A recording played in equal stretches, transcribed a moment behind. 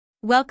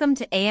Welcome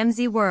to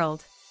AMZ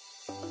World,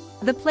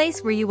 the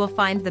place where you will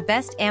find the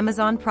best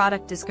Amazon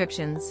product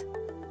descriptions.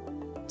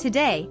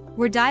 Today,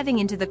 we're diving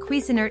into the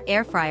Cuisinart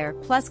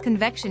AirFryer plus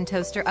Convection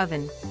Toaster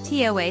Oven,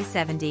 TOA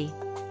 70.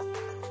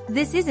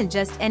 This isn't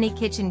just any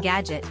kitchen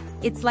gadget,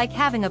 it's like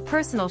having a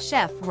personal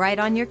chef right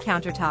on your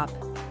countertop.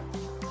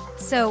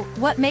 So,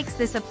 what makes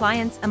this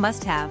appliance a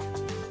must-have?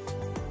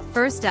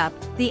 First up,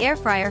 the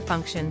AirFryer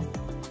function.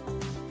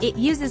 It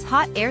uses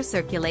hot air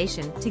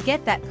circulation to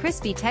get that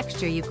crispy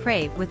texture you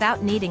crave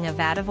without needing a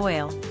vat of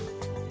oil.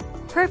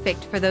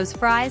 Perfect for those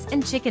fries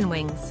and chicken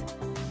wings.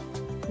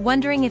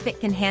 Wondering if it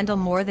can handle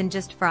more than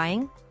just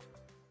frying?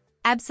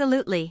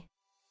 Absolutely.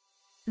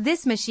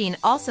 This machine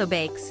also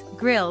bakes,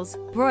 grills,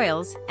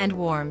 broils, and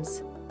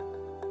warms.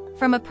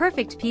 From a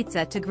perfect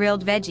pizza to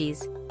grilled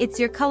veggies, it's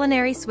your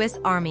culinary Swiss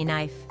Army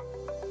knife.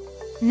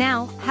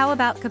 Now, how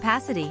about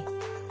capacity?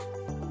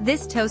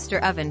 This toaster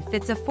oven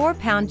fits a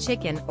 4-pound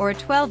chicken or a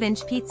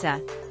 12-inch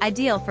pizza,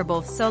 ideal for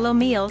both solo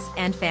meals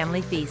and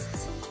family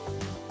feasts.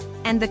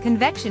 And the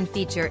convection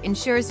feature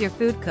ensures your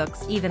food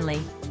cooks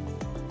evenly.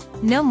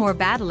 No more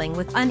battling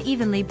with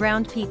unevenly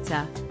browned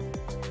pizza.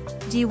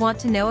 Do you want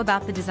to know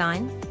about the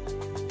design?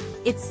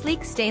 It's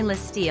sleek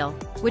stainless steel,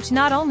 which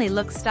not only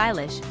looks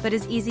stylish but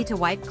is easy to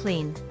wipe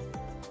clean.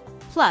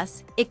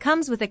 Plus, it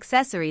comes with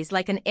accessories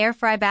like an air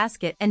fry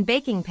basket and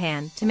baking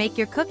pan to make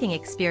your cooking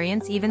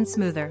experience even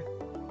smoother.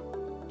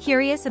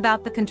 Curious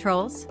about the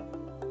controls?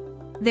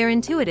 They're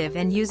intuitive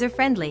and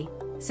user-friendly,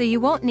 so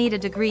you won't need a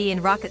degree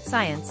in rocket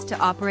science to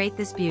operate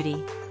this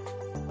beauty.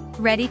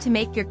 Ready to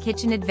make your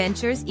kitchen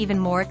adventures even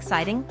more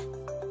exciting?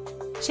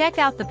 Check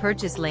out the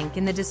purchase link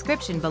in the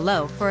description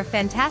below for a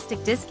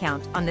fantastic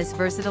discount on this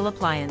versatile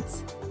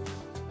appliance.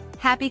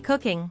 Happy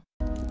cooking!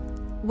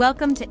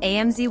 Welcome to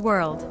AMZ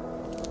World.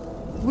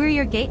 We're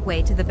your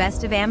gateway to the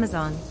best of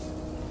Amazon.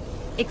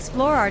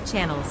 Explore our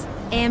channels: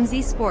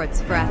 AMZ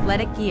Sports for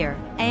athletic gear,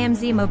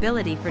 AMZ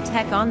Mobility for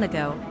tech on the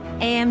go,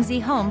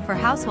 AMZ Home for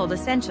household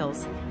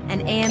essentials,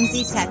 and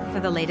AMZ Tech for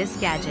the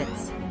latest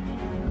gadgets.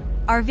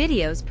 Our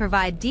videos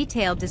provide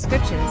detailed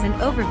descriptions and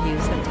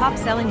overviews of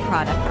top-selling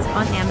products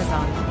on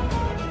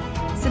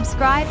Amazon.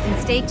 Subscribe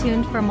and stay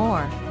tuned for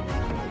more.